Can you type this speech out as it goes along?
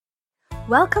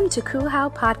Welcome to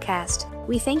Kuhau Podcast.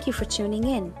 We thank you for tuning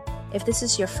in. If this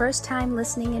is your first time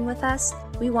listening in with us,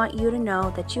 we want you to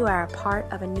know that you are a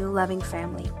part of a new loving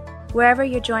family. Wherever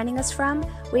you're joining us from,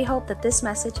 we hope that this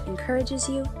message encourages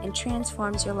you and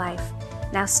transforms your life.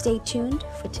 Now stay tuned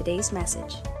for today's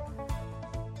message. The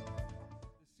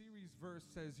series verse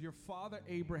says, "Your father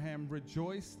Abraham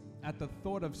rejoiced at the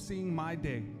thought of seeing my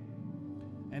day,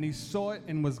 and he saw it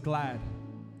and was glad.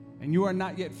 And you are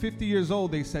not yet 50 years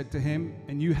old," they said to him,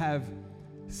 "and you have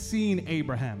seen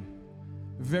Abraham."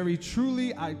 "Very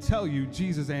truly I tell you,"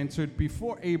 Jesus answered,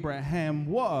 "before Abraham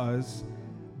was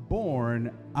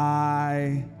born,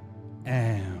 I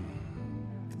am."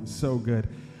 So good.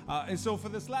 And so for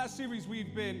this last series,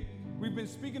 we've been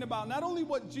speaking about not only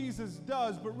what Jesus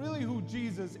does, but really who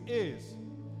Jesus is.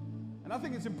 And I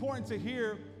think it's important to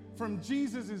hear from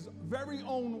Jesus' very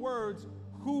own words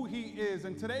who he is.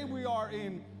 And today we are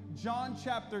in John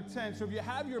chapter 10. So if you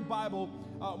have your Bible,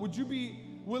 would you be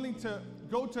willing to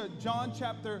go to John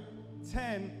chapter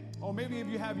 10? Or maybe if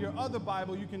you have your other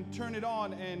Bible, you can turn it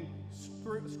on and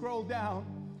scroll down.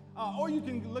 Or you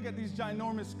can look at these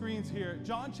ginormous screens here.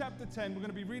 John chapter 10, we're going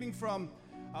to be reading from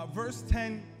verse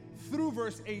 10 through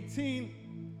verse 18.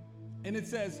 And it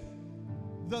says,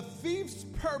 "The thief's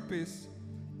purpose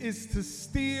is to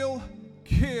steal,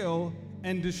 kill,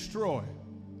 and destroy.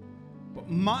 But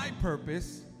my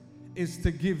purpose is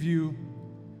to give you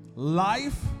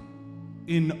life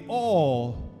in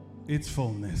all its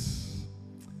fullness."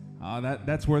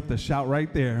 That's worth the shout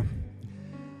right there.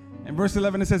 In verse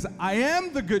 11 it says, "I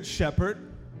am the good shepherd.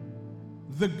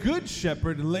 The good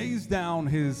shepherd lays down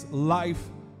his life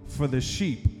for the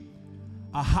sheep.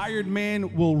 A hired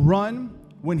man will run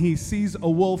when he sees a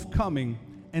wolf coming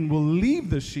and will leave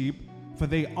the sheep, for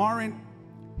they aren't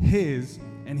his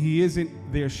and he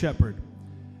isn't their shepherd.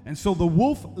 And so the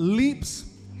wolf leaps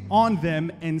on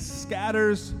them and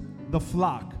scatters the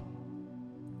flock.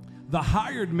 The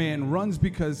hired man runs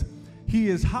because he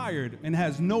is hired and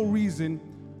has no reason,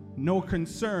 no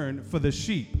concern for the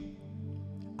sheep.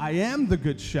 I am the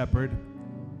good shepherd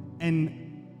and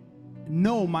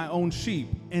know my own sheep,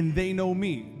 and they know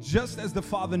me. Just as the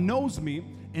Father knows me,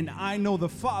 and I know the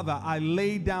Father, I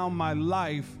lay down my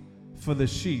life for the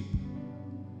sheep.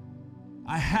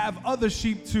 I have other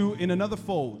sheep too in another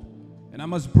fold, and I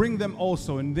must bring them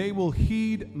also, and they will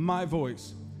heed my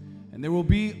voice. And there will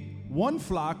be one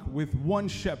flock with one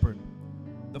shepherd.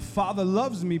 The Father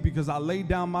loves me because I lay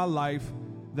down my life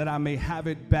that I may have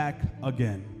it back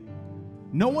again.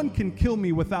 No one can kill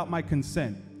me without my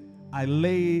consent. I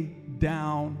lay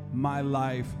down my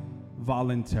life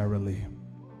voluntarily.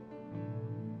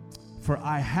 For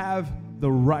I have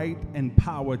the right and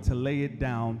power to lay it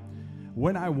down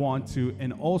when I want to,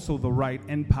 and also the right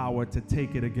and power to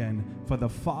take it again. For the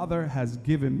Father has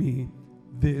given me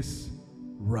this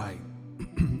right."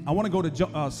 I want to go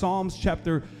to Psalms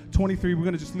chapter 23. We're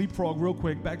going to just leapfrog real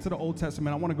quick back to the Old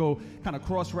Testament. I want to go kind of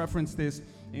cross-reference this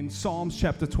in Psalms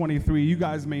chapter 23. You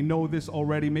guys may know this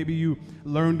already. Maybe you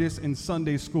learned this in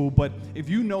Sunday school. But if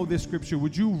you know this scripture,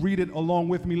 would you read it along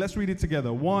with me? Let's read it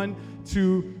together. 1,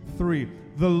 2, 3.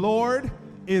 "The Lord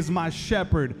is my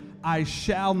shepherd. I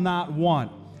shall not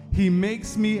want. He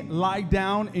makes me lie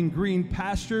down in green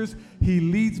pastures. He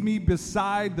leads me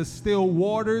beside the still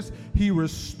waters. He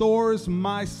restores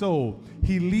my soul.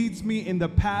 He leads me in the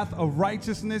path of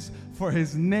righteousness for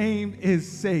his name's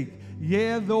sake.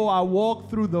 Yea, though I walk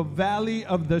through the valley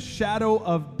of the shadow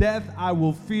of death, I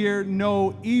will fear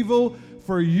no evil,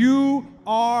 for you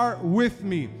are with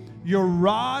me. Your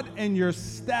rod and your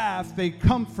staff, they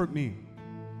comfort me.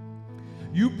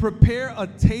 You prepare a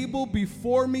table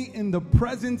before me in the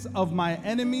presence of my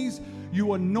enemies.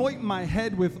 You anoint my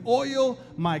head with oil.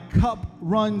 My cup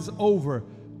runs over."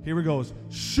 Here it goes.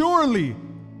 "Surely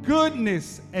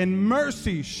goodness and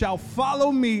mercy shall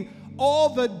follow me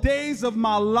all the days of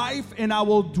my life, and I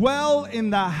will dwell in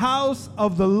the house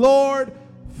of the Lord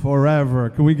forever."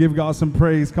 Can we give God some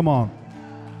praise? Come on.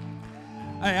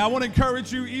 Hey, I want to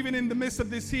encourage you, even in the midst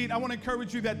of this heat, I want to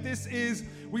encourage you that this is,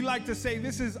 we like to say,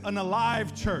 this is an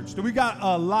alive church. Do we got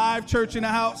a live church in the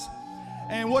house?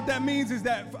 And what that means is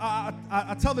that,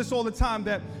 I tell this all the time,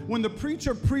 that when the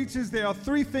preacher preaches, there are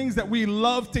 3 things that we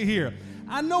love to hear.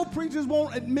 I know preachers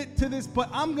won't admit to this, but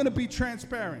I'm going to be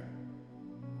transparent.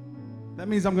 That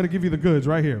means I'm going to give you the goods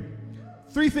right here.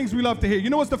 3 things we love to hear.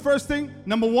 You know what's the first thing?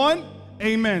 Number 1,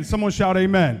 amen. Someone shout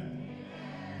amen.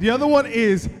 The other one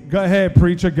is, go ahead,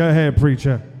 preacher, go ahead,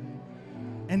 preacher.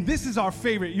 And this is our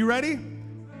favorite. You ready?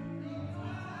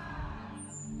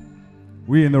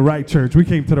 We in the right church. We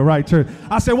came to the right church.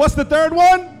 I said, what's the third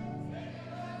one?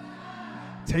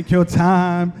 Take your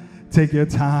time. Take your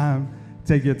time.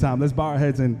 Take your time. Let's bow our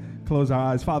heads and close our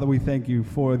eyes. Father, we thank you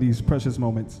for these precious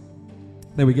moments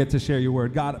that we get to share your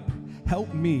word. God,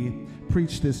 help me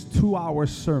preach this 2-hour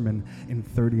sermon in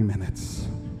 30 minutes.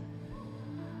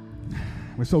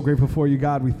 We're so grateful for you,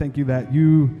 God. We thank you that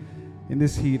you, in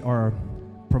this heat, are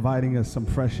providing us some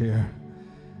fresh air.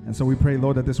 And so we pray,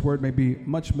 Lord, that this word may be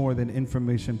much more than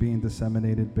information being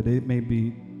disseminated, but it may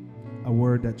be a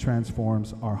word that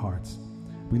transforms our hearts.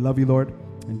 We love you, Lord.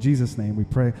 In Jesus' name we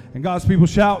pray. And God's people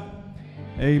shout,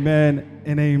 amen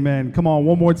and amen. Come on,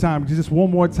 one more time. Just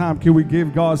one more time. Can we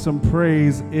give God some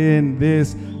praise in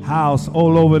this house,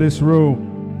 all over this room?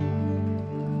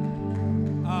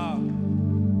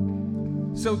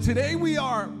 So today we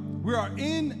are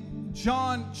in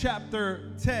John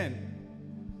chapter 10.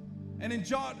 And in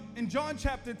John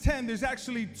chapter 10, there's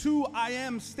actually 2 I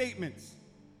am statements.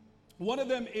 One of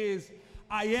them is,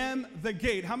 I am the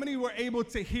gate. How many were able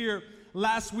to hear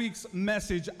last week's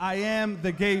message, I am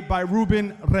the gate, by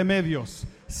Ruben Remedios,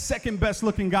 second best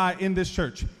looking guy in this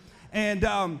church,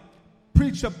 and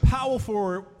preached a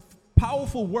powerful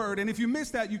word. And if you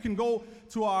missed that, you can go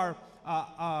to our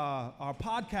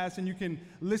podcast and you can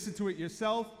listen to it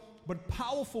yourself. But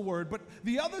powerful word. But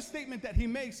the other statement that he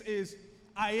makes is,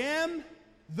 I am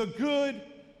the good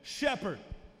shepherd.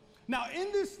 Now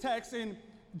in this text in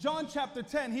John chapter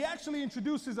 10, he actually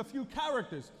introduces a few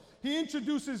characters. He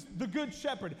introduces the good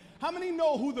shepherd. How many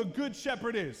know who the good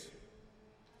shepherd is?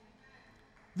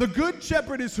 The good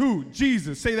shepherd is who?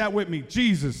 Jesus. Say that with me.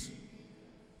 Jesus.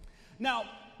 Now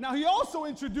he also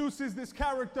introduces this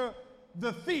character,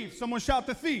 the thief. Someone shout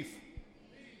the thief.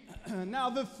 Now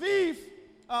the thief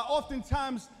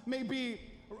oftentimes may be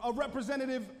a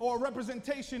representative or a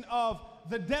representation of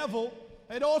the devil.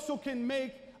 It also can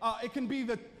make, it can be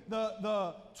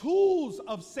the tools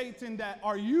of Satan that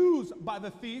are used by the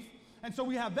thief. And so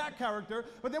we have that character.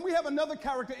 But then we have another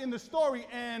character in the story,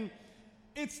 and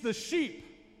it's the sheep.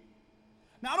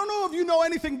 Now, I don't know if you know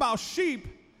anything about sheep,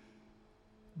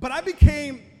 but I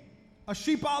became a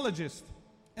sheepologist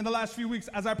in the last few weeks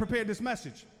as I prepared this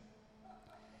message.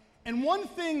 And one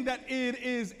thing that it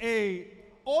is a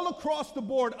all across the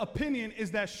board opinion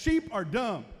is that sheep are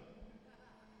dumb.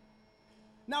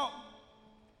 Now,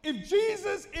 if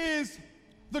Jesus is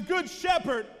the good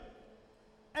shepherd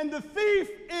and the thief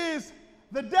is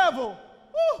the devil,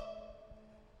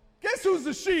 guess who's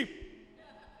the sheep?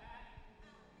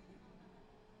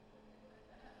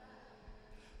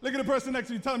 Look at the person next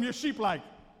to you, tell them you're sheep-like.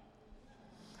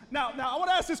 Now I want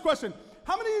to ask this question.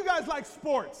 How many of you guys like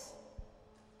sports?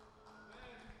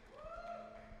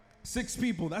 6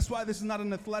 people. That's why this is not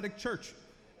an athletic church.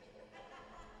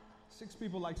 6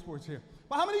 people like sports here.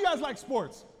 But how many of you guys like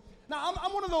sports? Now,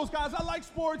 I'm one of those guys. I like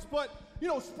sports, but, you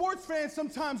know, sports fans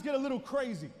sometimes get a little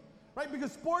crazy, right?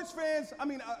 Because sports fans,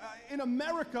 in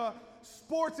America,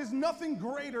 sports is nothing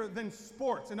greater than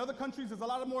sports. In other countries, there's a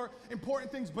lot of more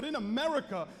important things. But in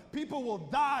America, people will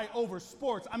die over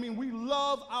sports. We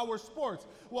love our sports.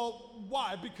 Well,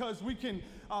 why? Because we can,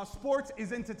 sports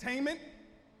is entertainment.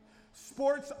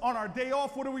 Sports, on our day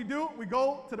off, what do? We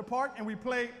go to the park and we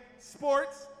play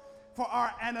sports. For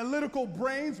our analytical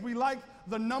brains, we like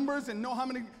the numbers and know how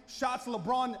many shots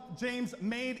LeBron James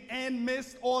made and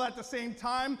missed all at the same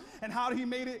time, and how he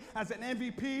made it as an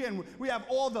MVP, and we have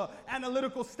all the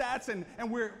analytical stats, and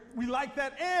we like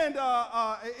that. And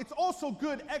it's also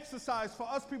good exercise for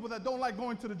us people that don't like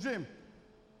going to the gym.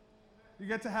 You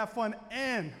get to have fun.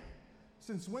 And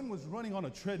since when was running on a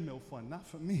treadmill fun? Not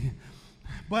for me.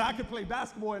 But I could play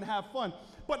basketball and have fun.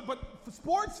 But for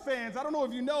sports fans, I don't know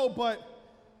if you know, but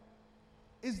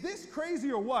is this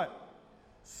crazy or what?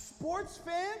 Sports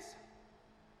fans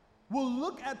will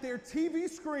look at their TV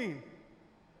screen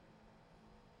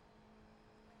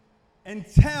and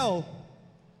tell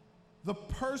the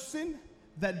person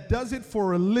that does it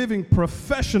for a living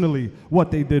professionally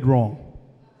what they did wrong.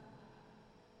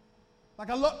 Like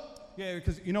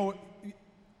because you know what?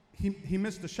 He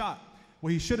missed the shot.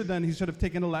 What he should have done, he should have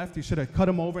taken the left, he should have cut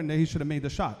him over, and then he should have made the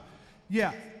shot.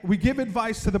 Yeah, we give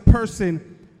advice to the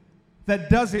person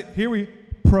that does it,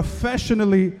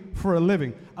 professionally for a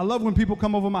living. I love when people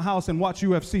come over my house and watch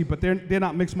UFC, but they're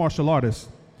not mixed martial artists.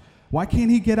 Why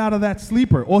can't he get out of that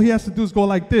sleeper? All he has to do is go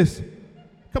like this.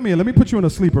 Come here, let me put you in a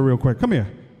sleeper real quick. Come here,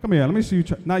 let me see you.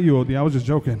 Not you, OD, I was just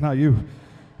joking, not you.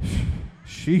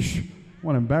 Sheesh,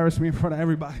 want to embarrass me in front of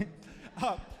everybody.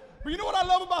 But you know what I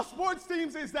love about sports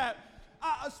teams is that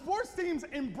sports teams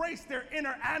embrace their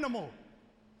inner animal.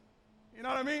 You know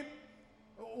what I mean?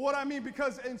 What I mean,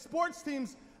 because in sports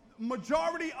teams,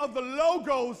 majority of the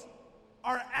logos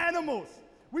are animals.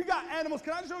 We got animals.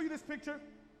 Can I show you this picture?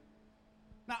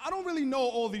 Now, I don't really know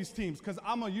all these teams because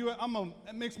I'm a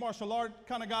mixed martial art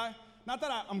kind of guy. Not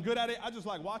that I'm good at it. I just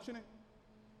like watching it.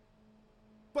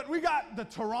 But we got the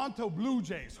Toronto Blue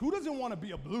Jays. Who doesn't want to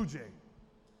be a Blue Jay?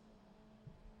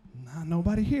 Nah,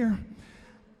 nobody here.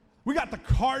 We got the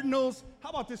Cardinals. How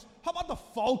about this? How about the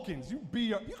Falcons? You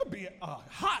could be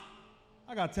hot.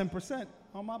 I got 10%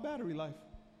 on my battery life.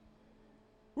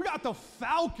 We got the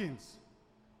Falcons.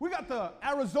 We got the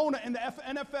Arizona in the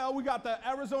NFL. We got the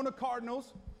Arizona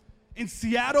Cardinals. In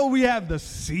Seattle, we have the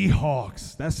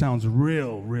Seahawks. That sounds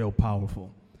real, real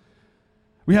powerful.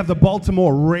 We have the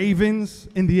Baltimore Ravens.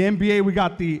 In the NBA, we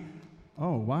got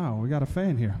oh, wow, we got a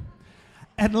fan here.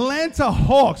 Atlanta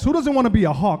Hawks. Who doesn't want to be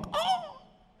a Hawk? Oh!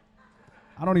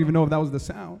 I don't even know if that was the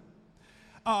sound.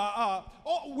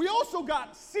 We also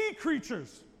got sea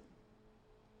creatures.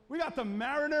 We got the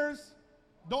Mariners.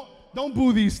 Don't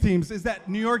boo these teams. Is that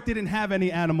New York didn't have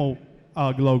any animal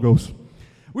logos.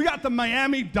 We got the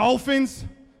Miami Dolphins.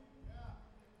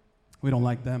 We don't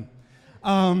like them.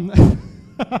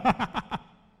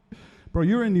 Bro,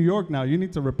 you're in New York now. You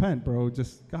need to repent, bro.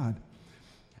 Just God.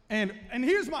 And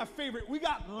here's my favorite. We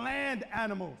got land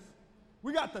animals.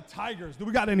 We got the tigers. Do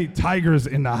we got any tigers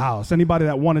in the house? Anybody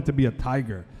that wanted to be a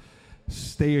tiger?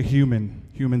 Stay a human.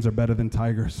 Humans are better than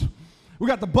tigers. We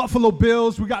got the Buffalo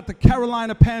Bills. We got the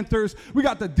Carolina Panthers. We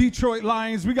got the Detroit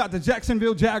Lions. We got the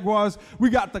Jacksonville Jaguars. We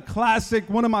got the classic,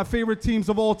 one of my favorite teams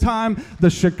of all time,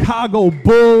 the Chicago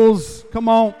Bulls. Come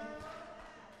on.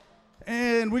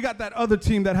 And we got that other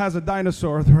team that has a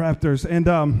dinosaur, the Raptors. And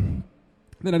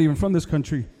they're not even from this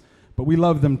country, but we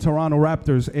love them, Toronto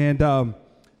Raptors. And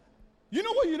you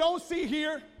know what you don't see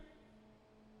here?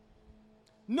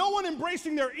 No one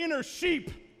embracing their inner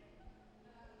sheep.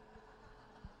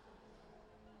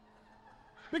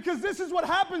 Because this is what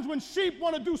happens when sheep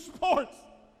want to do sports.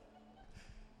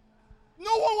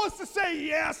 No one wants to say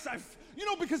yes,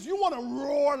 because you want to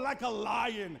roar like a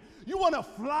lion. You want to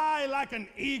fly like an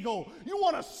eagle. You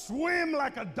want to swim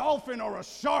like a dolphin or a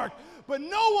shark. But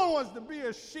no one wants to be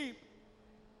a sheep.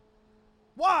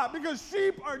 Why? Because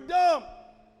sheep are dumb.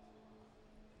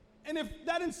 And if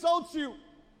that insults you,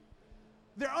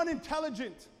 they're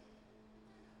unintelligent.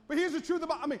 But here's the truth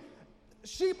about,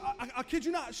 sheep, I kid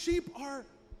you not,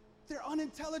 they're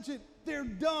unintelligent. They're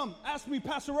dumb. Ask me,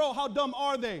 Pastor Rowe, how dumb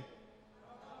are they?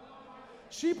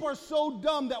 Sheep are so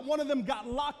dumb that one of them got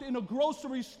locked in a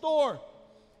grocery store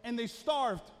and they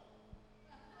starved.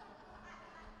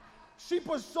 Sheep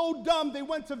are so dumb they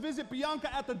went to visit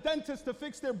Bianca at the dentist to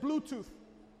fix their Bluetooth.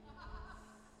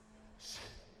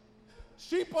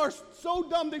 Sheep are so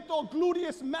dumb they thought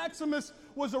Gluteus Maximus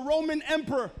was a Roman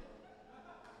emperor.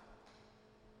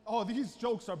 Oh, these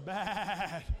jokes are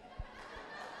bad.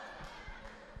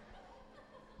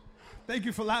 Thank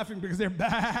you for laughing because they're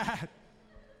bad.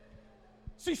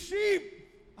 See, sheep,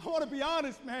 I want to be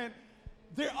honest, man,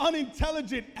 they're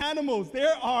unintelligent animals.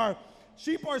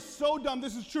 Sheep are so dumb,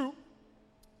 this is true.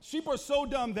 Sheep are so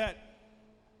dumb that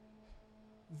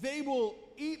they will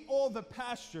eat all the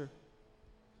pasture.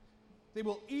 They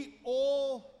will eat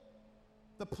all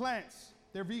the plants.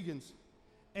 They're vegans.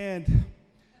 And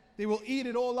they will eat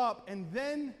it all up. And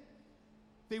then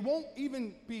they won't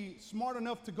even be smart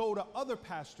enough to go to other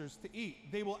pastures to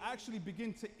eat. They will actually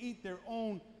begin to eat their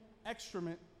own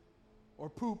excrement or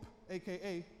poop,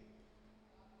 AKA,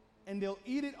 and they'll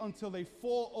eat it until they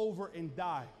fall over and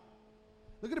die.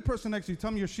 Look at the person next to you.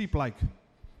 Tell me your sheep like.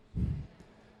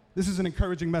 This is an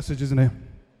encouraging message, isn't it?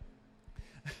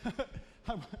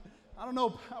 I don't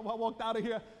know. I walked out of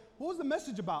here. What was the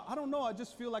message about? I don't know. I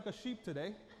just feel like a sheep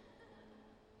today.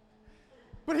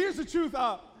 But here's the truth.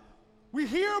 We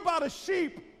hear about a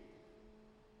sheep,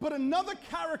 but another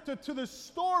character to the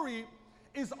story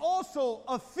is also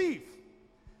a thief.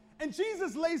 And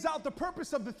Jesus lays out the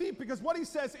purpose of the thief because what he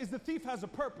says is the thief has a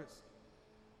purpose.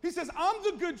 He says, I'm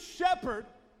the good shepherd,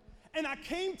 and I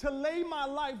came to lay my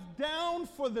life down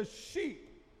for the sheep.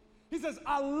 He says,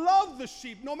 I love the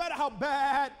sheep, no matter how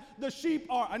bad the sheep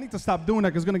are. I need to stop doing that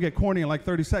because it's going to get corny in like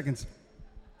 30 seconds.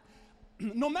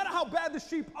 No matter how bad the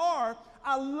sheep are,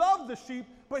 I love the sheep.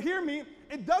 But hear me,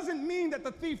 it doesn't mean that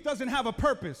the thief doesn't have a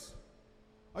purpose.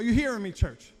 Are you hearing me,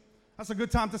 church? That's a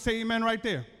good time to say amen right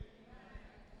there.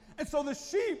 And so the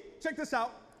sheep, check this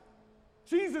out.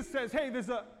 Jesus says, hey,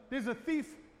 there's a thief,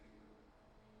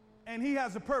 and he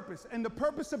has a purpose. And the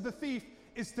purpose of the thief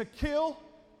is to kill,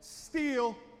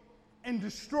 steal, and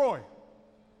destroy.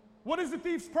 What is the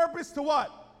thief's purpose? To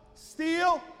what?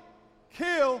 Steal,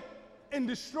 kill, and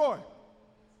destroy.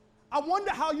 I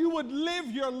wonder how you would live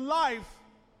your life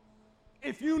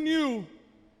if you knew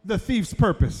the thief's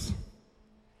purpose.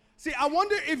 See, I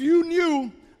wonder if you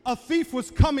knew a thief was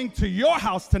coming to your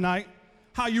house tonight,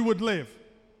 how you would live.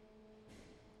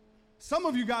 Some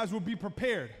of you guys will be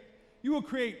prepared. You will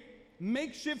create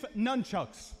makeshift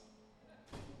nunchucks.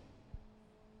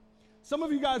 Some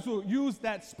of you guys will use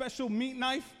that special meat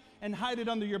knife and hide it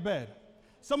under your bed.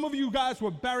 Some of you guys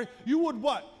will bury. You would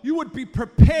what? You would be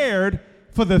prepared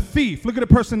for the thief. Look at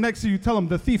the person next to you. Tell them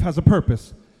the thief has a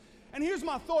purpose. And here's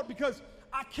my thought, because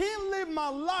I can't live my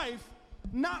life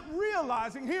not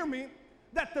realizing, hear me,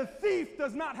 that the thief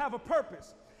does not have a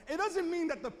purpose. It doesn't mean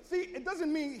that the thief, it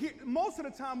doesn't mean, most of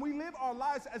the time we live our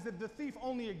lives as if the thief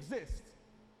only exists.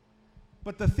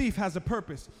 But the thief has a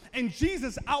purpose. And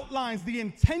Jesus outlines the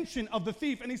intention of the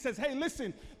thief. And he says, hey,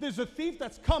 listen, there's a thief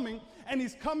that's coming, and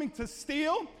he's coming to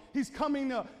steal, he's coming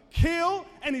to kill,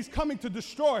 and he's coming to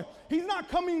destroy. He's not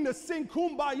coming to sing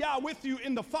kumbaya with you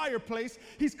in the fireplace.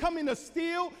 He's coming to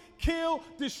steal, kill,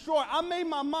 destroy. I made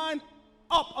my mind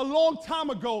up a long time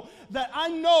ago that I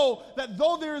know that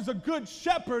though there is a good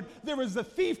shepherd, there is a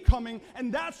thief coming,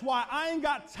 and that's why I ain't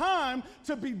got time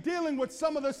to be dealing with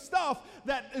some of the stuff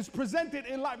that is presented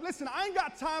in life. Listen, I ain't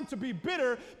got time to be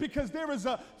bitter because there is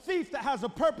a thief that has a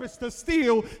purpose to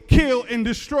steal, kill, and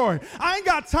destroy. I ain't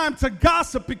got time to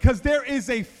gossip because there is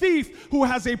a thief who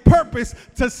has a purpose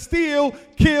to steal,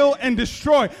 kill, and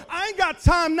destroy. I ain't got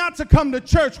time not to come to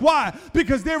church. Why?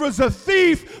 Because there is a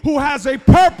thief who has a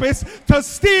purpose to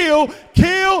steal,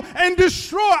 kill, and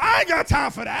destroy. I ain't got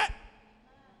time for that.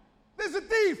 There's a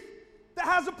thief that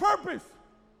has a purpose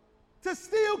to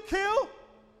steal, kill,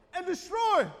 and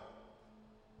destroy.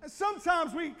 And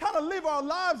sometimes we kind of live our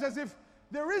lives as if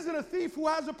there isn't a thief who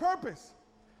has a purpose.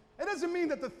 It doesn't mean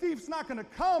that the thief's not going to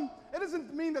come. It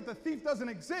doesn't mean that the thief doesn't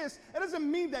exist. It doesn't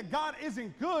mean that God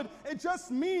isn't good. It just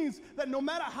means that no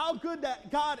matter how good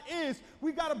that God is,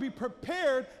 we got to be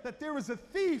prepared that there is a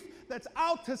thief that's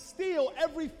out to steal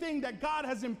everything that God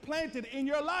has implanted in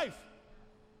your life.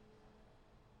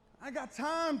 I got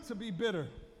time to be bitter.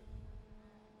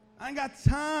 I ain't got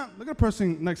time. Look at the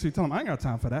person next to you. Tell them, I ain't got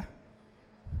time for that.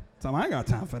 Tell them, I ain't got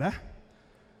time for that.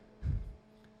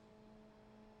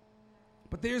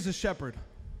 But there's a shepherd,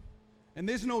 and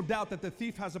there's no doubt that the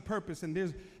thief has a purpose, and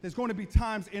there's going to be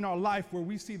times in our life where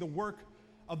we see the work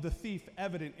of the thief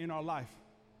evident in our life.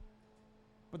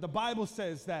 But the Bible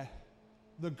says that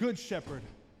the good shepherd,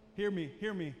 hear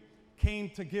me, came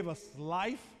to give us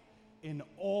life in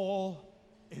all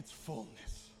its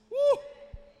fullness. Woo!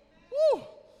 Woo!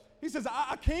 He says,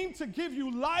 I came to give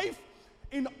you life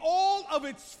in all of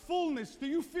its fullness. Do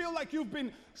you feel like you've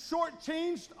been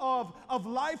shortchanged of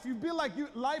life? You feel like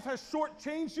life has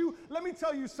shortchanged you? Let me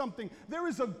tell you something. There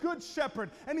is a good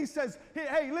shepherd, and he says,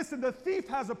 hey, listen, the thief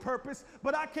has a purpose,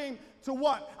 but I came to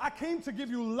what? I came to give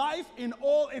you life in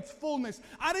all its fullness.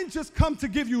 I didn't just come to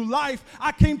give you life.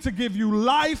 I came to give you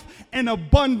life and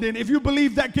abundant. If you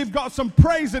believe that, give God some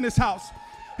praise in this house.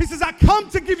 He says, I come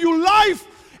to give you life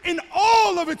in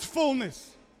all of its fullness.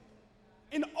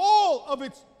 In all of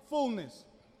its fullness.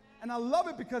 And I love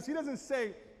it because he doesn't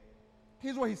say,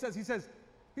 here's what he says. He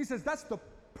says, that's the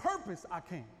purpose I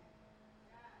came.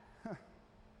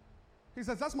 He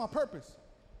says, that's my purpose.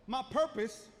 My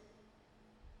purpose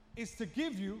is to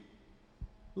give you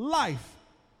life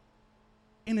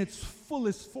in its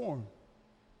fullest form.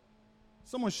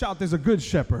 Someone shout, there's a good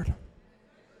shepherd.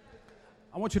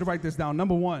 I want you to write this down.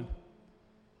 Number one,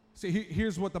 see,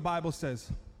 here's what the Bible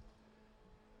says.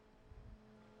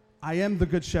 I am the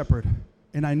good shepherd,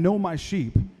 and I know my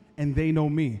sheep, and they know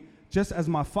me. Just as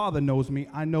my Father knows me,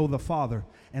 I know the Father,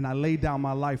 and I lay down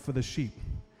my life for the sheep.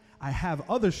 I have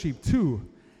other sheep too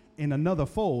in another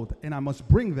fold, and I must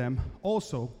bring them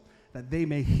also, that they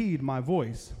may heed my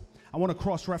voice. I want to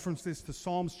cross-reference this to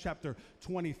Psalms chapter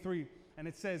 23, and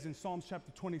it says in Psalms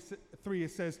chapter 23,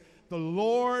 it says, the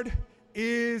Lord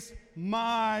is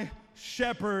my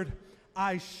shepherd,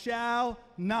 I shall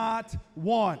not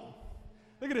want.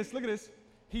 Look at this.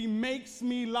 He makes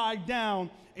me lie down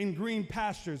in green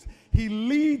pastures. He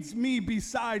leads me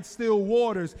beside still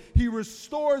waters. He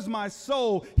restores my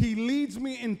soul. He leads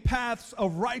me in paths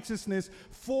of righteousness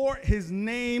for his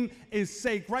name is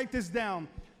sake. Write this down.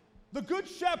 The good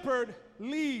shepherd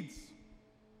leads.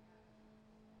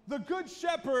 The good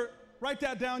shepherd, write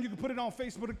that down. You can put it on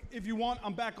Facebook if you want.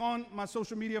 I'm back on. My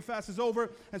social media fast is over.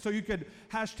 And so you could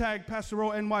hashtag Pastor O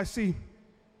NYC.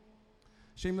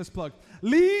 Shameless plug.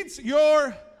 Leads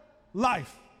your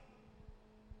life.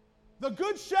 The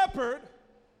good shepherd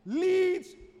leads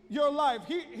your life.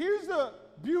 Here's the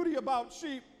beauty about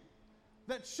sheep,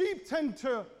 that sheep tend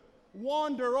to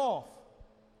wander off.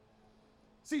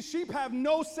 See, sheep have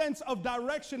no sense of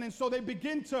direction, and so they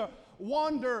begin to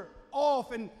wander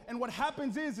off. And what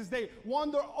happens is they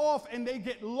wander off and they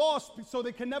get lost, so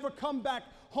they can never come back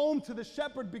home to the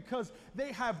shepherd because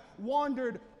they have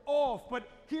wandered off. But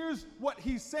here's what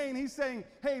he's saying. He's saying,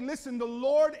 hey, listen, the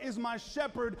Lord is my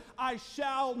shepherd. I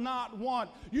shall not want.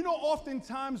 You know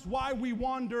oftentimes why we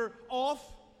wander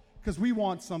off? Because we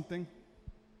want something.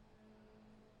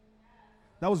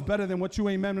 That was better than what you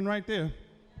amening right there.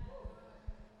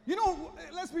 You know,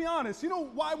 let's be honest. You know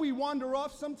why we wander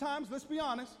off sometimes? Let's be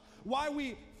honest. Why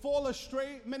we fall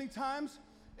astray many times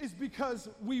is because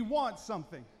we want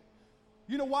something.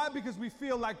 You know why? Because we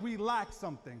feel like we lack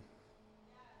something.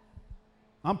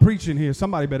 I'm preaching here.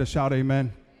 Somebody better shout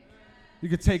amen. You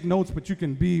can take notes, but you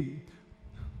can be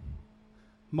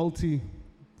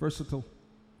multi-versatile.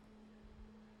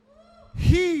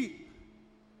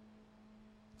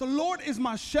 The Lord is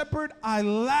my shepherd. I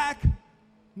lack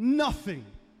nothing.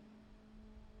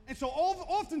 And so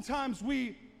oftentimes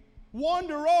we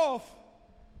wander off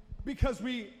because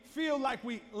we feel like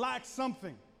we lack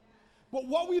something. But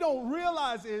what we don't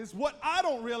realize is, what I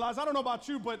don't realize, I don't know about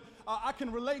you, but I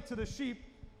can relate to the sheep,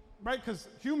 right? Because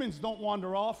humans don't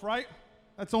wander off, right?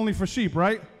 That's only for sheep,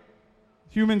 right?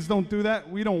 Humans don't do that.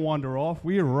 We don't wander off.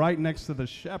 We are right next to the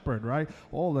shepherd, right?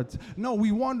 No,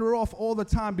 we wander off all the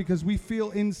time because we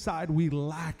feel inside we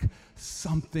lack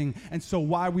something. And so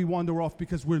why we wander off?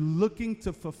 Because we're looking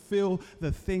to fulfill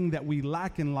the thing that we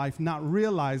lack in life, not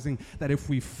realizing that if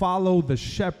we follow the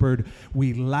shepherd,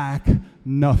 we lack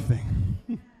nothing.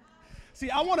 See,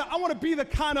 I want to be the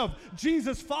kind of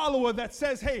Jesus follower that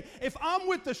says, hey, if I'm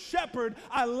with the shepherd,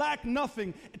 I lack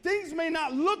nothing. Things may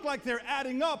not look like they're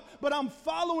adding up, but I'm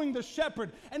following the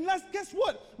shepherd. And guess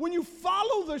what? When you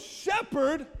follow the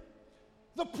shepherd,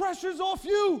 the pressure's off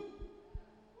you.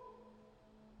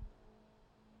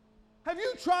 Have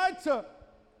you tried to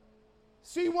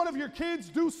see one of your kids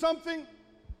do something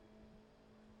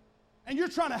and you're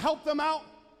trying to help them out?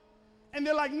 And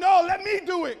they're like, no, let me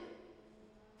do it.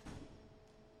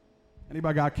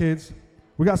 Anybody got kids?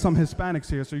 We got some Hispanics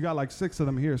here, so you got like 6 of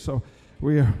them here. So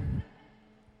where's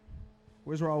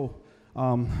Raul?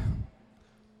 I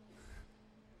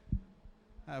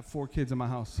have 4 kids in my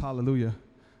house. Hallelujah.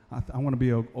 I want to be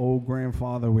an old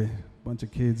grandfather with a bunch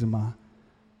of kids in my.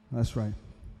 That's right.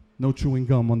 No chewing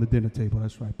gum on the dinner table.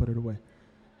 That's right. Put it away.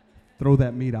 Throw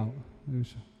that meat out.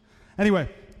 Anyway,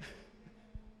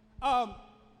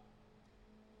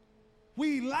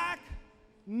 we lack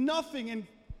nothing, and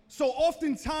so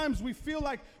oftentimes we feel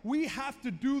like we have to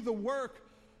do the work,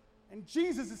 and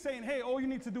Jesus is saying, hey, all you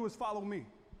need to do is follow me.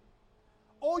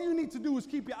 All you need to do is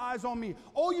keep your eyes on me.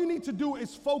 All you need to do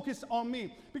is focus on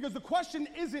me. Because the question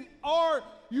isn't, are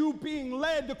you being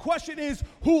led? The question is,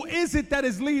 who is it that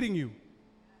is leading you?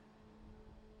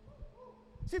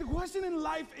 See, the question in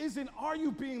life isn't, are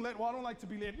you being led? Well, I don't like to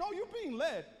be led. No, you're being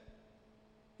led.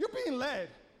 You're being led.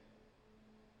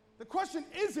 The question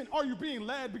isn't, are you being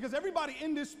led? Because everybody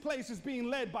in this place is being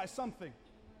led by something.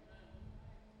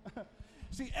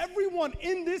 See, everyone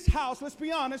in this house, let's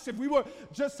be honest, if we were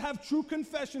just have true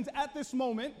confessions at this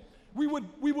moment, we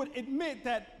would admit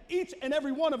that each and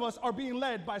every one of us are being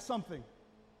led by something.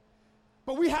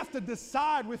 But we have to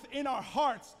decide within our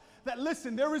hearts that,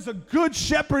 listen, there is a good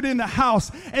shepherd in the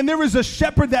house, and there is a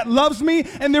shepherd that loves me,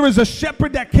 and there is a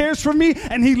shepherd that cares for me,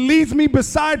 and he leads me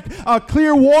beside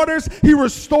clear waters. He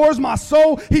restores my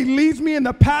soul. He leads me in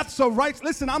the paths of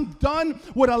righteousness. Listen, I'm done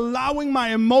with allowing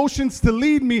my emotions to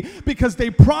lead me because they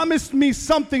promised me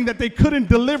something that they couldn't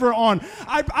deliver on.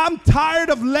 I'm tired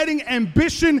of letting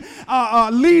ambition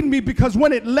lead me, because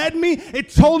when it led me, it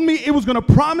told me it was going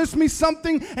to promise me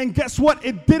something, and guess what?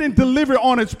 It didn't deliver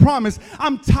on its promise.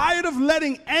 I'm tired of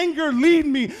letting anger lead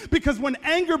me, because when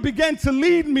anger began to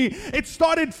lead me, it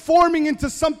started forming into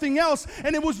something else,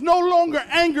 and it was no longer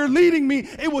anger leading me.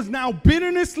 It was now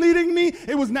bitterness leading me.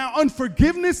 It was now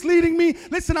unforgiveness leading me.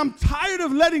 Listen, I'm tired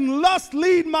of letting lust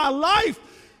lead my life,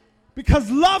 because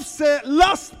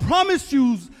lust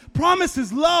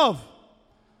promises love,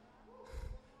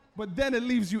 but then it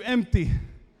leaves you empty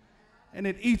and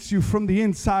it eats you from the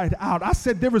inside out. I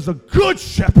said there is a good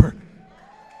shepherd.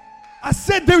 I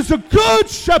said there's a good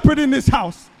shepherd in this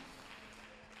house.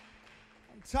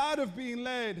 I'm tired of being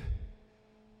led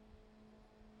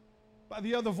by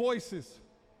the other voices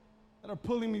that are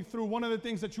pulling me through. One of the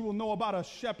things that you will know about a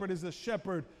shepherd is the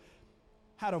shepherd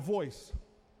had a voice.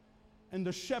 And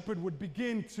the shepherd would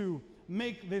begin to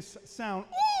make this sound,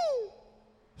 ooh,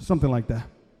 something like that.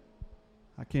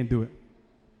 I can't do it.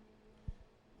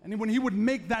 And when he would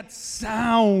make that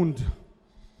sound,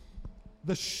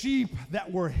 the sheep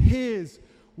that were his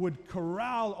would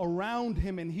corral around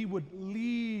him, and he would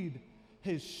lead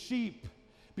his sheep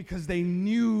because they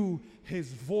knew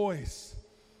his voice.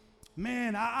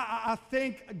 Man, I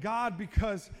thank God,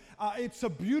 because It's a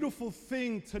beautiful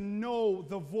thing to know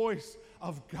the voice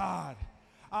of God.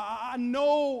 I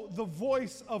know the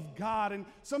voice of God, and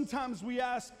sometimes we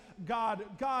ask God,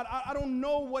 I don't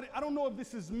know if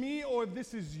this is me or if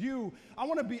this is you. I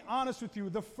want to be honest with you.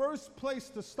 The first place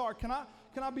to start, can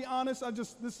I be honest?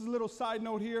 This is a little side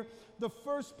note here. The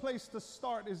first place to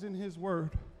start is in His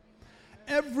Word.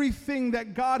 Everything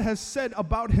that God has said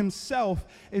about Himself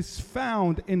is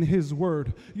found in His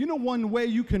Word. You know, one way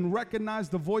you can recognize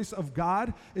the voice of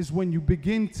God is when you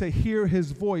begin to hear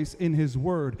His voice in His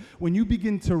Word. When you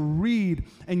begin to read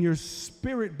and your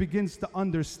spirit begins to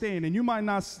understand. And you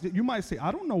might say,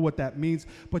 I don't know what that means,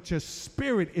 but your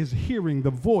spirit is hearing the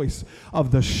voice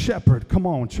of the shepherd. Come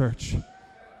on, church.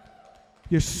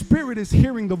 Your spirit is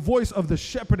hearing the voice of the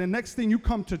shepherd, and next thing you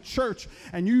come to church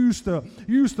and you used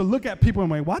to look at people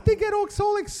and like, why'd they get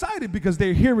so excited? Because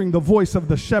they're hearing the voice of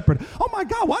the shepherd. Oh my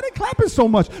God, why are they clapping so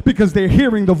much? Because they're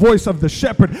hearing the voice of the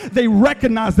shepherd. They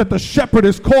recognize that the shepherd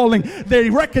is calling. They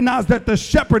recognize that the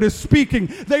shepherd is speaking.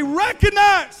 They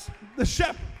recognize the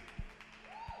shepherd.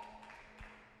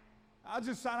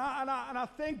 I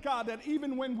thank God that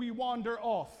even when we wander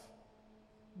off,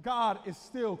 God is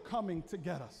still coming to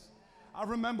get us. I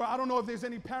remember, I don't know if there's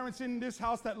any parents in this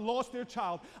house that lost their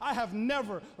child. I have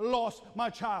never lost my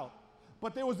child.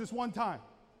 But there was this one time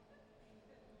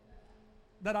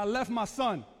that I left my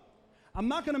son. I'm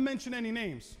not going to mention any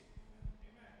names.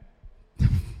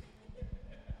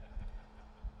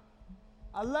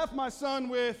 I left my son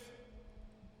with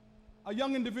a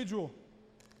young individual,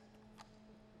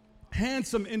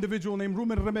 handsome individual named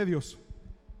Ruben Remedios,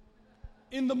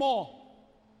 in the mall.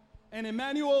 And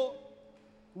Emmanuel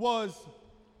was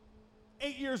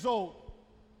 8 years old.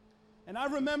 And I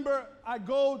remember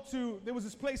there was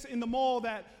this place in the mall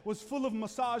that was full of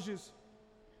massages.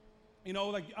 You know,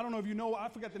 like, I don't know if you know, I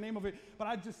forget the name of it, but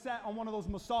I just sat on one of those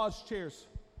massage chairs.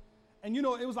 And you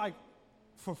know, it was like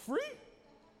for free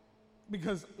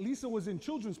because Lisa was in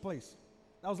Children's Place.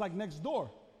 That was like next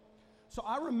door. So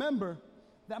I remember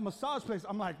that massage place.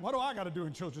 I'm like, what do I got to do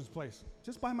in Children's Place?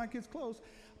 Just buy my kids clothes.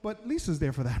 But Lisa's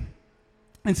there for that.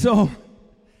 And so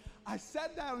I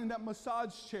sat down in that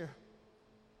massage chair,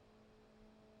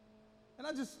 and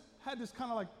I just had this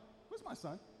kind of like, where's my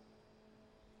son?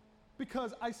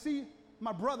 Because I see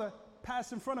my brother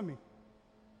pass in front of me.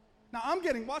 Now I'm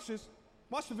getting, watch this,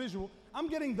 watch the visual, I'm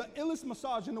getting the illest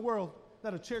massage in the world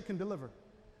that a chair can deliver,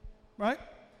 right?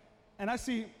 And I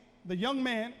see the young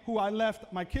man who I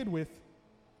left my kid with,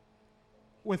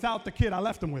 without the kid I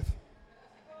left him with.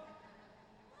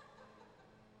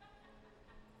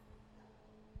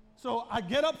 So I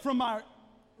get up from my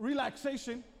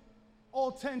relaxation,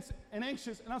 all tense and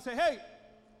anxious, and I'll say, hey,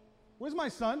 where's my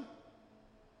son?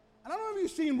 And I don't know if you've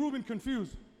seen Ruben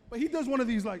confused, but he does one of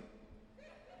these like.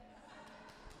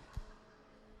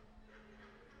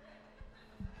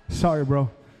 Sorry, bro.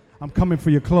 I'm coming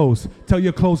for your clothes. Tell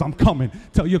your clothes I'm coming.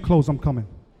 Tell your clothes I'm coming.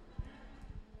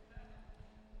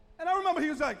 And I remember he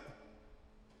was like,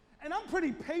 and I'm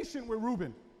pretty patient with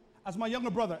Ruben as my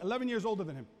younger brother, 11 years older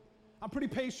than him. I'm pretty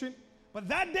patient, but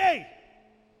that day,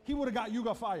 he would have got You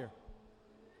Got Fire.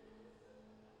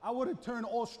 I would have turned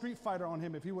all Street Fighter on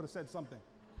him if he would have said something.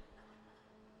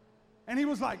 And he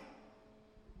was like,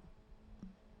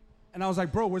 and I was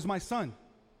like, bro, where's my son?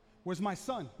 Where's my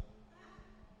son?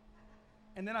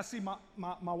 And then I see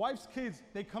my wife's kids,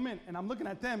 they come in, and I'm looking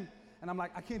at them, and I'm like,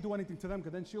 I can't do anything to them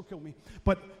because then she'll kill me.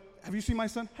 But have you seen my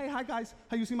son? Hey, hi, guys.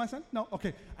 Have you seen my son? No?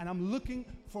 Okay. And I'm looking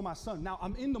for my son. Now,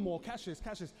 I'm in the mall. Catch this.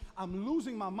 I'm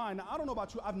losing my mind. Now, I don't know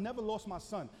about you. I've never lost my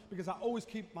son because I always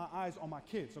keep my eyes on my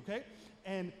kids, okay?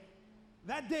 And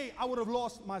that day, I would have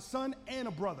lost my son and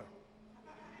a brother,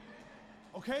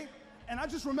 okay? And I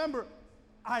just remember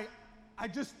I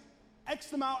just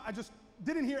X'd him out. I just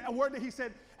didn't hear a word that he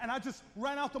said, and I just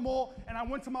ran out the mall, and I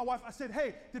went to my wife. I said,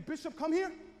 hey, did Bishop come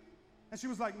here? And she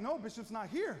was like, no, Bishop's not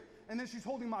here. And then she's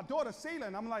holding my daughter, Sayla,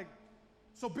 and I'm like,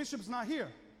 so Bishop's not here.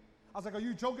 I was like, are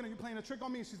you joking? Are you playing a trick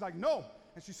on me? And she's like, no.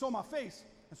 And she saw my face,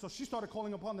 and so she started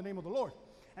calling upon the name of the Lord.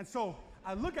 And so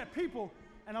I look at people,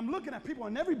 and I'm looking at people,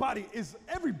 and everybody is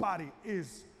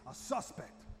a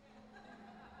suspect.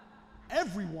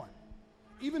 Everyone.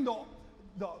 Even the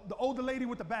older lady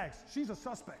with the bags, she's a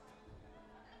suspect.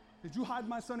 Did you hide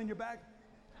my son in your bag?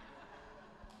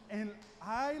 And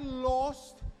I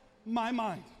lost my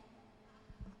mind.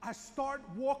 I start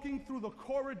walking through the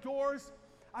corridors.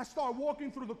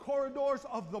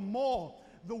 Of the mall.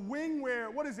 The wing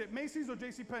where, what is it, Macy's or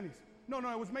JCPenney's? No,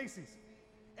 it was Macy's.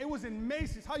 It was in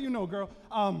Macy's. How you know, girl?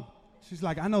 She's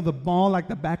like, I know the mall like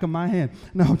the back of my hand.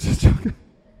 No, I'm just joking.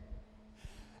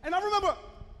 And I remember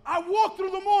I walked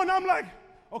through the mall and I'm like,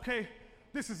 okay,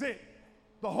 this is it.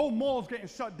 the whole mall's getting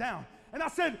shut down. And I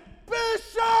said,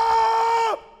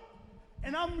 Bishop!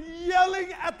 And I'm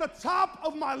yelling at the top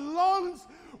of my lungs.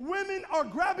 Women are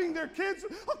grabbing their kids.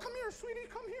 Oh, come here, sweetie,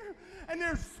 come here. And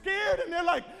they're scared, and they're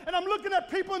like, and I'm looking at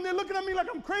people, and they're looking at me like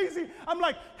I'm crazy. I'm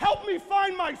like, help me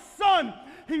find my son.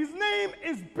 His name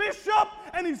is Bishop,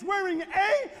 and he's wearing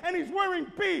A, and he's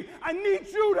wearing B. I need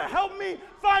you to help me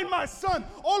find my son.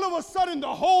 All of a sudden, the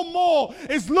whole mall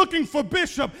is looking for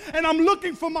Bishop, and I'm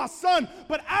looking for my son.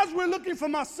 But as we're looking for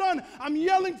my son, I'm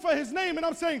yelling for his name, and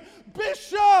I'm saying,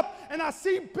 Bishop! And I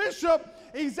see Bishop.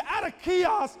 He's at a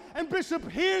kiosk, and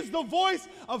Bishop hears the voice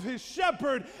of his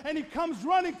shepherd, and he comes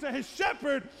running to his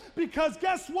shepherd because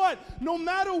guess what? No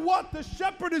matter what, the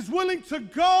shepherd is willing to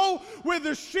go where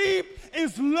the sheep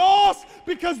is lost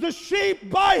because the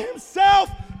sheep by himself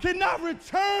cannot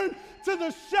return to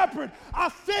the shepherd. I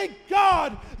thank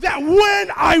God that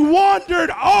when I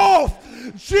wandered off,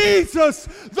 Jesus,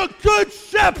 the good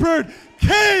shepherd,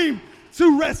 came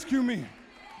to rescue me.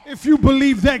 If you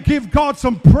believe that, give God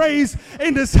some praise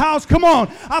in this house. Come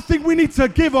on. I think we need to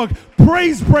give a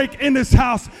praise break in this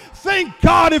house. Thank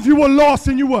God if you were lost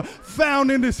and you were found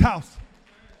in this house.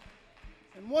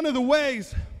 And one of the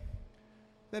ways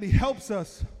that he helps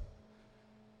us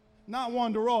not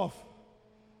wander off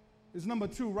is number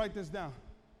 2. Write this down.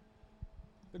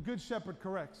 The good shepherd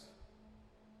corrects.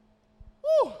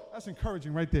 Woo, that's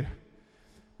encouraging right there.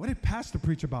 What did Pastor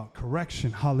preach about?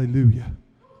 Correction. Hallelujah.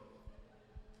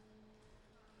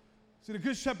 See, the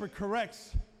good shepherd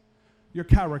corrects your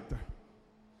character.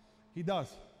 He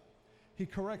does. He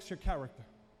corrects your character.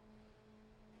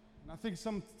 And I think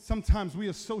sometimes we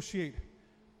associate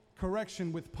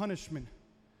correction with punishment.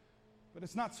 But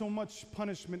it's not so much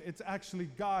punishment, it's actually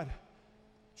God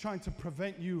trying to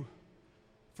prevent you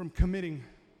from committing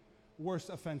worse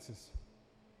offenses.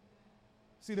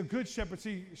 See, the good shepherd,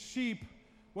 sheep,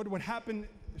 what would happen,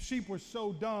 sheep were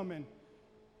so dumb and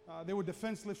they were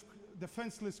defenseless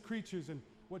creatures, and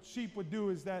what sheep would do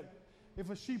is that if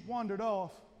a sheep wandered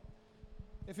off,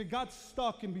 if it got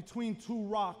stuck in between 2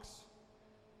 rocks,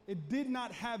 it did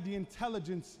not have the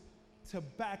intelligence to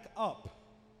back up.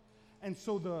 And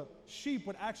so the sheep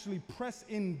would actually press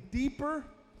in deeper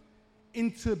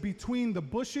into between the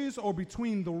bushes or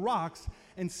between the rocks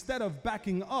instead of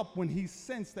backing up when he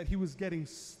sensed that he was getting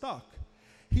stuck.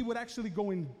 He would actually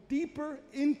go in deeper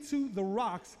into the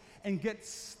rocks and get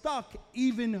stuck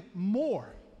even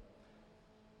more.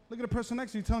 Look at the person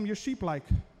next to you, tell him you're sheep-like.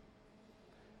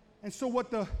 And so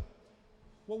what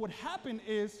would happen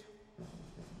is,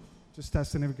 just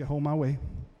testing if it can hold my way.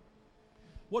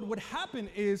 What would happen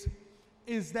is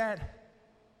that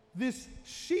this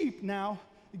sheep now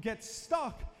gets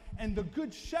stuck, and the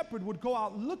good shepherd would go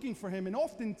out looking for him, and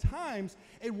oftentimes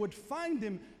it would find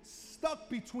him stuck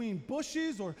between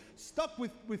bushes or stuck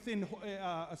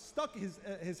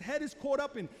his head is caught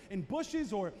up in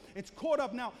bushes, or it's caught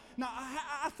up. Now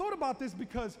I thought about this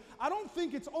because I don't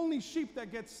think it's only sheep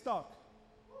that get stuck.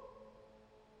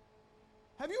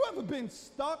 Have you ever been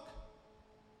stuck?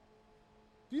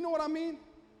 Do you know what I mean?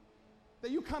 That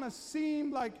you kind of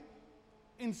seem like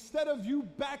instead of you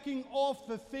backing off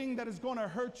the thing that is going to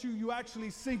hurt you, you actually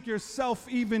sink yourself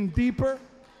even deeper.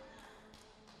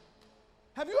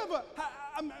 Have you ever,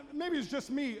 maybe it's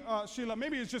just me, Sheila,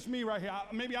 maybe it's just me right here.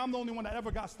 Maybe I'm the only one that ever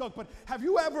got stuck, but have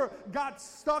you ever got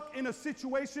stuck in a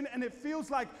situation and it feels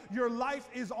like your life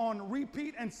is on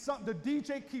repeat and the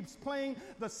DJ keeps playing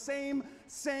the same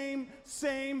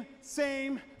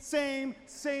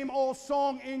old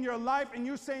song in your life, and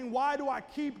you're saying, why do I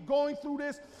keep going through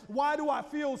this? Why do I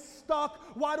feel stuck?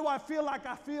 Why do I feel like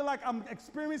I'm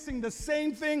experiencing the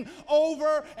same thing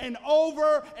over and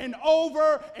over and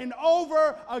over and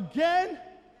over again?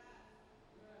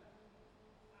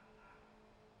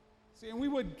 See, and we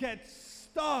would get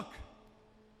stuck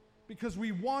because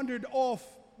we wandered off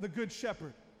the good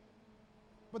shepherd.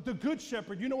 But the good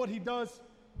shepherd, you know what he does?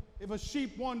 If a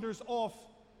sheep wanders off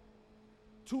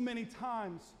too many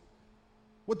times,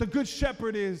 what the good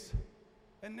shepherd is,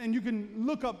 and you can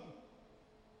look up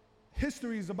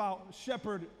histories about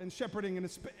shepherd and shepherding, and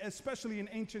especially in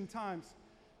ancient times,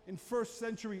 in first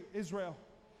century Israel,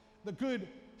 the good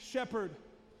shepherd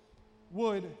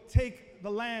would take the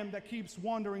lamb that keeps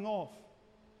wandering off,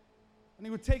 and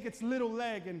he would take its little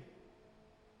leg, and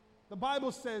the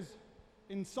Bible says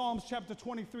in Psalms chapter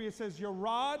 23, it says, your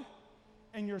rod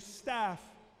and your staff,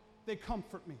 they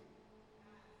comfort me.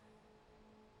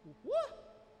 What?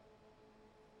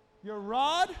 Your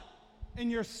rod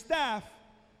and your staff,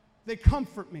 they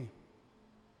comfort me.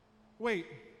 Wait,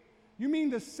 you mean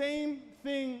the same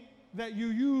thing that you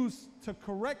use to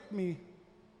correct me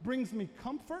brings me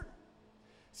comfort?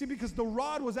 See, because the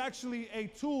rod was actually a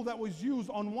tool that was used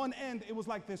on one end. It was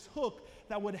like this hook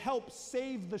that would help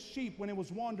save the sheep when it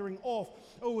was wandering off.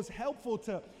 It was helpful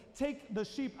to take the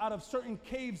sheep out of certain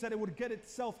caves that it would get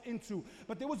itself into.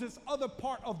 But there was this other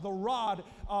part of the rod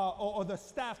or the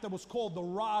staff that was called the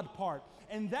rod part.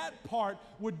 And that part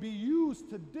would be used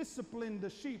to discipline the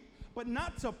sheep, but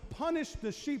not to punish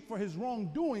the sheep for his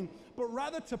wrongdoing, but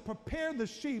rather to prepare the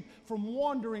sheep from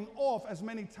wandering off as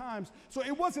many times. So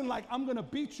it wasn't like, I'm going to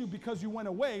beat you because you went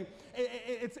away.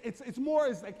 It's more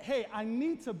as like, hey, I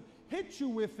need to hit you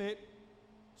with it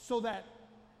so that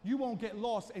you won't get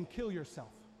lost and kill yourself.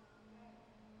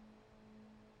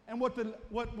 And what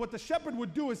the shepherd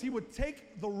would do is he would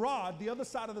take the rod, the other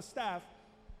side of the staff,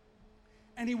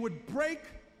 and he would break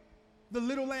the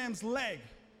little lamb's leg.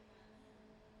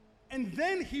 And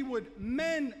then he would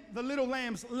mend the little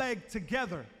lamb's leg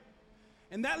together.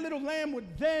 And that little lamb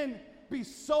would then be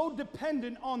so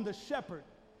dependent on the shepherd.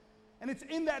 And it's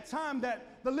in that time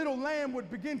that the little lamb would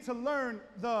begin to learn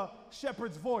the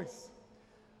shepherd's voice.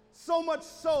 So much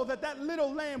so that that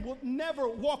little lamb will never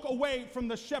walk away from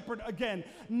the shepherd again.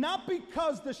 Not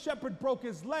because the shepherd broke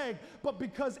his leg, but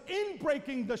because in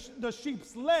breaking the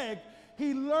sheep's leg,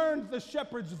 he learned the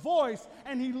shepherd's voice,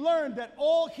 and he learned that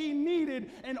all he needed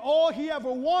and all he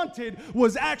ever wanted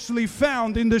was actually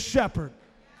found in the shepherd.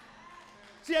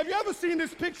 See, have you ever seen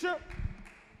this picture?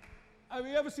 Have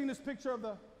you ever seen this picture of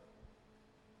the...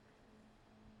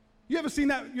 You ever seen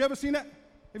that? You ever seen that?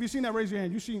 Have you seen that? Raise your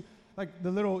hand. You've seen like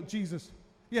the little Jesus.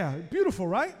 Yeah, beautiful,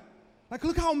 right? Like,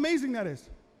 look how amazing that is.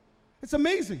 It's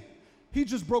amazing. He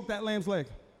just broke that lamb's leg.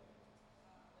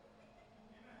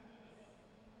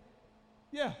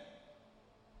 Yeah.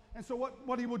 And so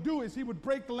what he would do is he would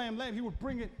break the lamb leg, he would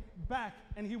bring it back,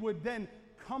 and he would then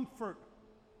comfort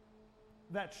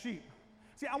that sheep.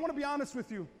 See, I want to be honest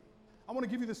with you. I want to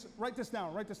give you this, write this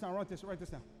down. Write this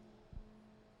down.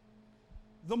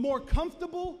 The more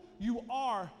comfortable you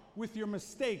are with your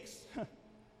mistakes,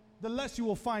 the less you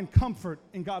will find comfort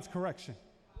in God's correction.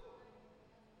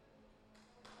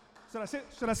 Should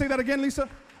I say that again, Lisa?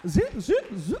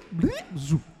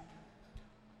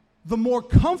 The more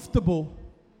comfortable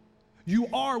you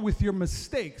are with your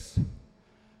mistakes,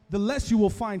 the less you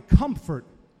will find comfort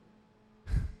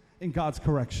in God's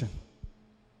correction.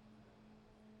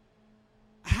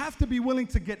 I have to be willing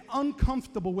to get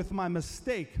uncomfortable with my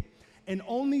mistake, and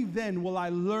only then will I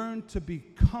learn to be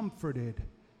comforted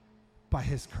by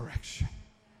his correction.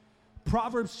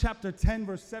 Proverbs chapter 10,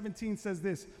 verse 17 says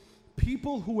this: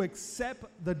 people who accept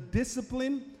the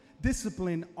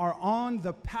discipline are on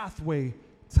the pathway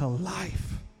to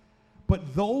life,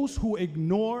 but those who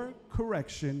ignore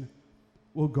correction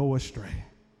will go astray.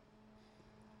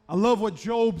 I love what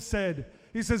Job said.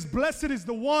 He says, blessed is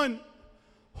the one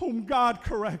whom God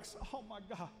corrects. Oh my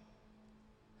God.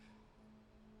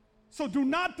 So do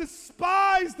not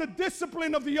despise the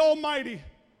discipline of the Almighty,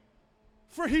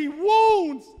 for he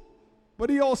wounds, but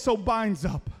he also binds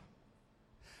up.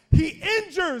 He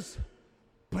injures,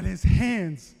 but his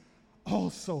hands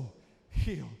also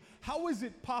heal. How is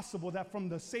it possible that from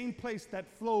the same place that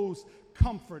flows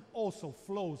comfort also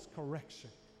flows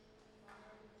correction?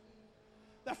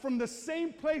 That from the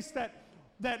same place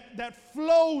that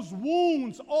flows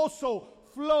wounds also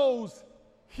flows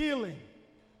healing.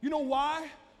 You know why?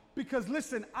 Because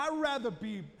listen, I'd rather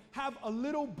have a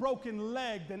little broken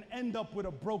leg than end up with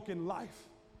a broken life.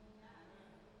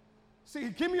 See,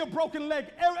 give me a broken leg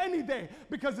any day,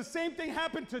 because the same thing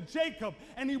happened to Jacob.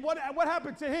 And what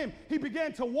happened to him? He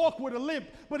began to walk with a limp.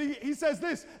 But he says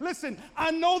this: listen,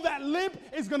 I know that limp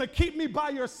is going to keep me by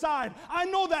your side. I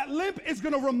know that limp is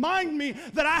going to remind me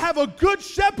that I have a good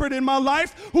shepherd in my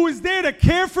life who is there to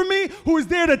care for me, who is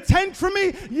there to tend for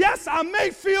me. Yes, I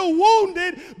may feel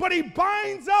wounded, but he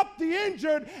binds up the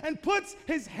injured and puts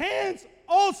his hands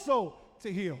also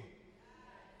to heal.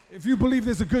 If you believe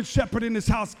there's a good shepherd in this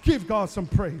house, give God some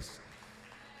praise.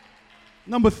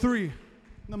 Number three.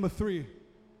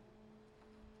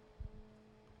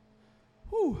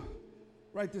 Whew.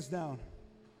 Write this down.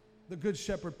 The good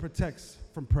shepherd protects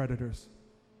from predators.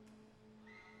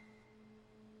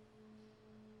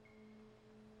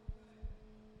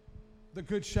 The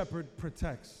good shepherd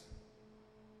protects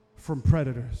from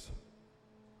predators.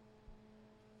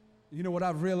 You know what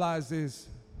I've realized is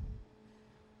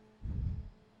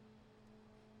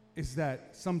that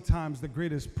sometimes the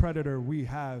greatest predator we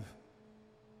have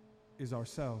is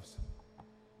ourselves.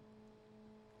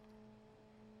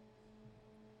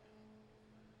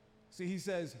 See, he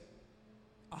says,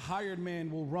 a hired man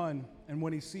will run, and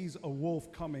when he sees a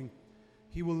wolf coming,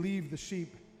 he will leave the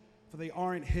sheep, for they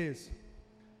aren't his,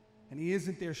 and he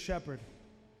isn't their shepherd.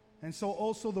 And so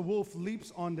also the wolf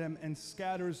leaps on them and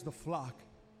scatters the flock.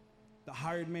 The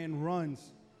hired man runs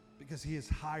because he is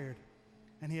hired,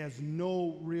 and he has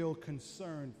no real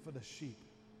concern for the sheep.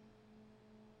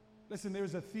 Listen,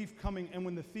 there's a thief coming, and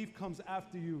when the thief comes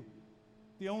after you,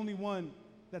 the only one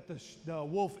that the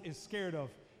wolf is scared of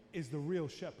is the real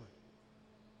shepherd.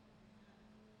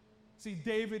 See,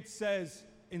 David says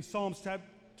in Psalms chapter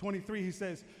 23, he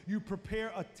says, "You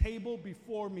prepare a table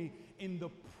before me in the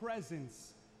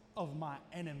presence of my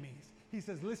enemies." He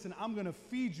says, listen, I'm going to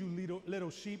feed you little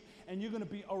sheep, and you're going to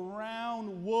be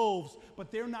around wolves,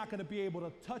 but they're not going to be able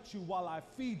to touch you while I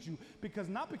feed you, because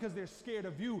not because they're scared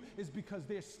of you, it's because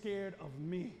they're scared of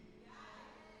me.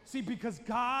 See, because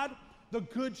God, the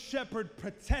good shepherd,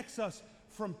 protects us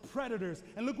from predators.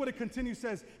 And look what it continues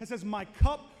says. It says, my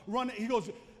cup runneth. He goes,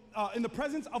 in the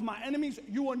presence of my enemies,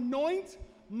 you anoint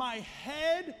my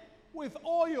head with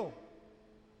oil.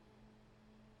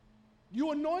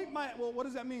 You anoint my, well, what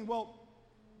does that mean? Well,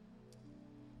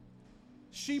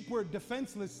 sheep were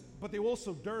defenseless, but they were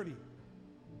also dirty.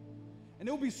 And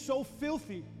they would be so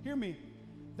filthy, hear me,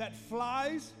 that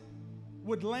flies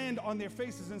would land on their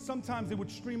faces, and sometimes they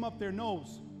would stream up their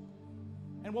nose.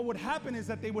 And what would happen is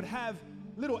that they would have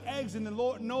little eggs in the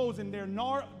nose, and their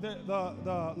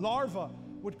the larva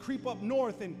would creep up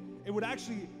north, and it would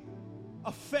actually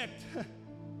affect.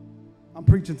 I'm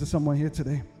preaching to someone here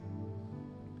today.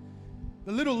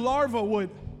 The little larva would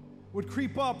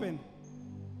creep up, and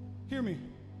hear me.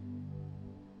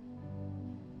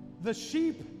 The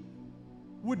sheep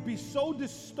would be so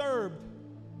disturbed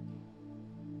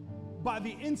by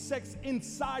the insects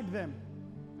inside them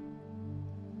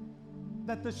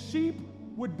that the sheep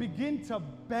would begin to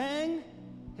bang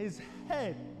his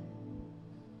head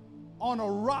on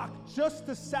a rock just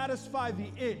to satisfy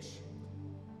the itch.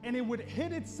 And it would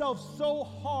hit itself so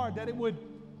hard that it would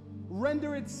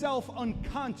render itself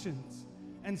unconscious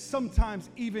and sometimes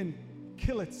even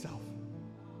kill itself.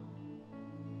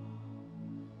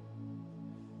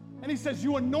 And he says,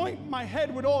 you anoint my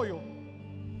head with oil,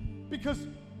 because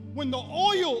when the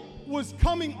oil was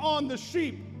coming on the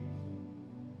sheep,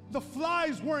 the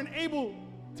flies weren't able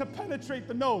to penetrate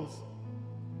the nose.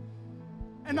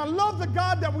 And I love the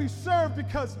God that we serve,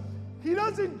 because he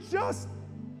doesn't just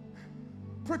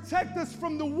protect us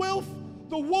from the wolf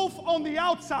on the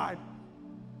outside.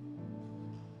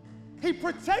 He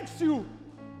protects you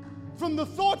from the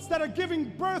thoughts that are giving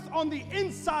birth on the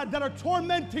inside that are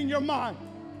tormenting your mind.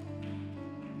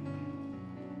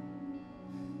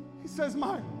 He says,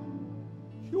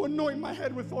 you anoint my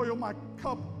head with oil, my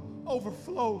cup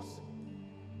overflows.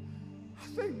 I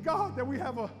thank God that we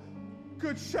have a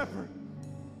good shepherd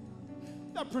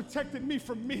that protected me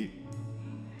from me.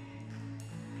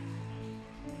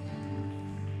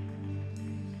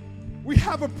 We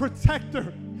have a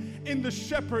protector in the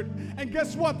shepherd. And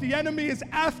guess what? The enemy is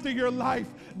after your life.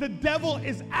 The devil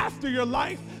is after your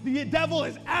life. The devil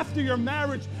is after your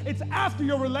marriage. It's after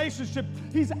your relationship.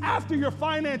 He's after your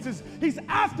finances. He's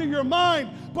after your mind.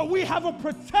 But we have a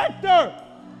protector.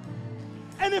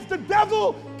 And if the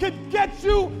devil could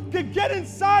get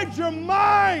inside your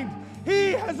mind,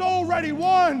 he has already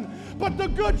won. But the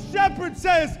good shepherd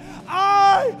says,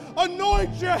 I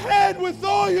anoint your head with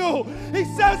oil. He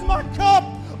says, my cup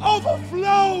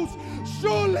overflows.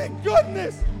 Surely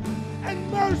goodness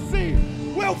and mercy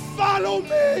will follow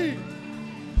me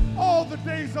all the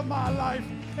days of my life,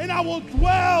 and I will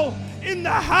dwell in the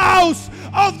house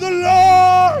of the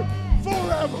Lord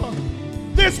forever.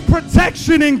 There's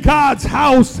protection in God's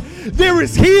house. There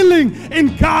is healing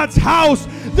in God's house.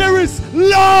 There is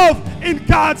love in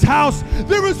God's house.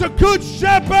 There is a good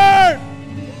shepherd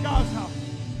in God's house.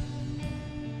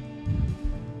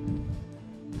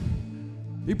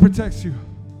 He protects you.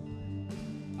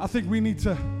 I think we need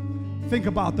to think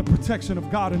about the protection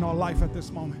of God in our life at this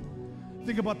moment.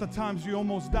 Think about the times you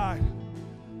almost died.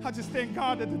 I just thank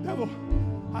God that the devil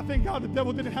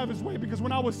didn't have his way, because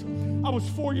when I was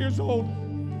 4 years old,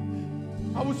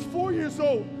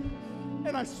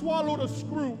 and I swallowed a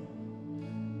screw,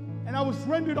 and I was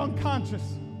rendered unconscious.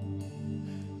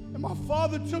 And my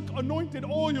father took anointed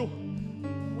oil.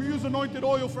 We used anointed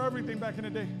oil for everything back in the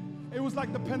day. It was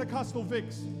like the Pentecostal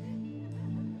Vicks.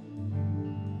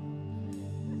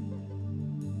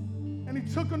 And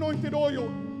he took anointed oil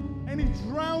and he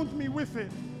drowned me with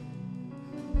it.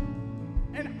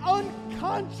 And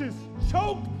unconscious,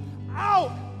 choked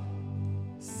out.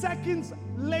 Seconds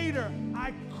later,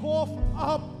 I coughed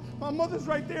up. My mother's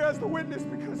right there as the witness,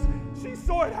 because she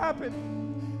saw it happen.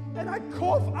 And I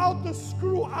coughed out the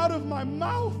screw out of my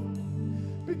mouth,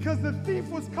 because the thief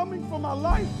was coming for my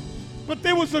life. But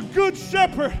there was a good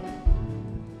shepherd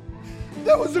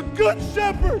There was a good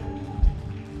shepherd.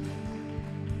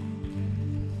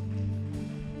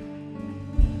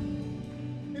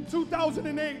 In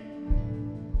 2008,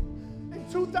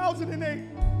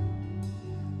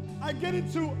 I get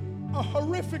into a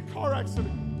horrific car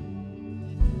accident.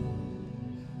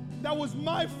 That was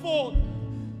my fault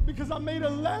because I made a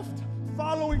left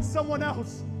following someone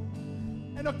else.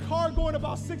 And a car going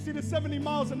about 60 to 70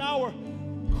 miles an hour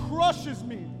crushes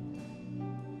me.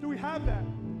 Do we have that?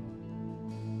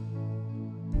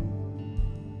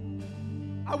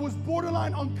 I was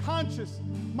borderline unconscious.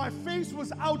 My face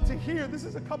was out to here. This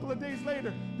is a couple of days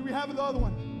later. Do we have the other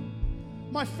one?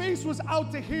 My face was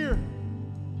out to here.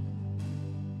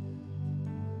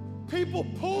 People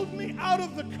pulled me out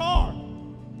of the car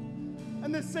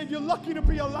and they said, "You're lucky to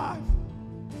be alive."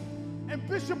 And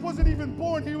Bishop wasn't even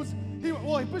born.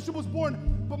 Bishop was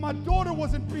born, but my daughter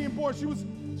wasn't being born. She was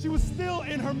still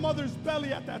in her mother's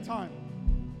belly at that time.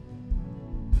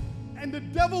 And the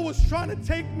devil was trying to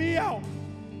take me out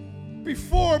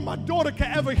before my daughter could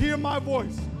ever hear my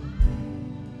voice.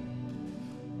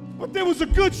 But there was a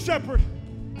good shepherd.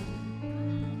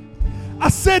 I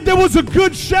said there was a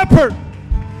good shepherd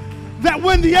that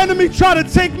when the enemy tried to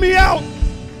take me out,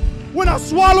 when I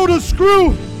swallowed a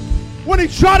screw, when he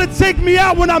tried to take me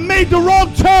out, when I made the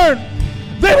wrong turn,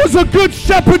 there was a good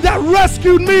shepherd that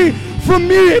rescued me from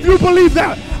me. If you believe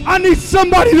that, I need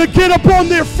somebody to get up on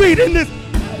their feet in this.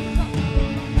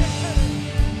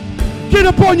 Get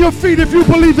up on your feet if you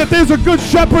believe that there's a good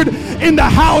shepherd in the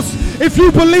house. If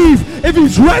you believe, if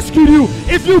he's rescued you,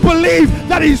 if you believe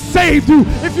that he's saved you,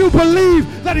 if you believe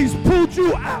that he's pulled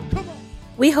you out. Come on.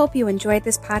 We hope you enjoyed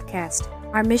this podcast.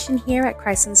 Our mission here at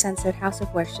Christ Uncensored House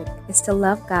of Worship is to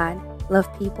love God, love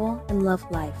people, and love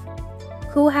life.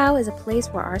 Cool How is a place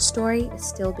where our story is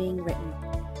still being written.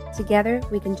 Together,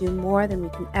 we can do more than we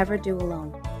can ever do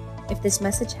alone. If this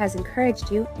message has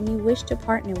encouraged you and you wish to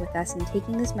partner with us in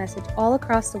taking this message all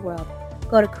across the world,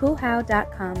 go to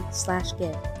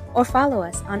coolhow.com/give or follow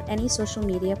us on any social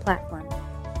media platform.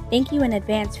 Thank you in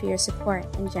advance for your support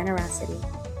and generosity.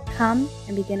 Come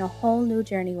and begin a whole new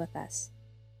journey with us.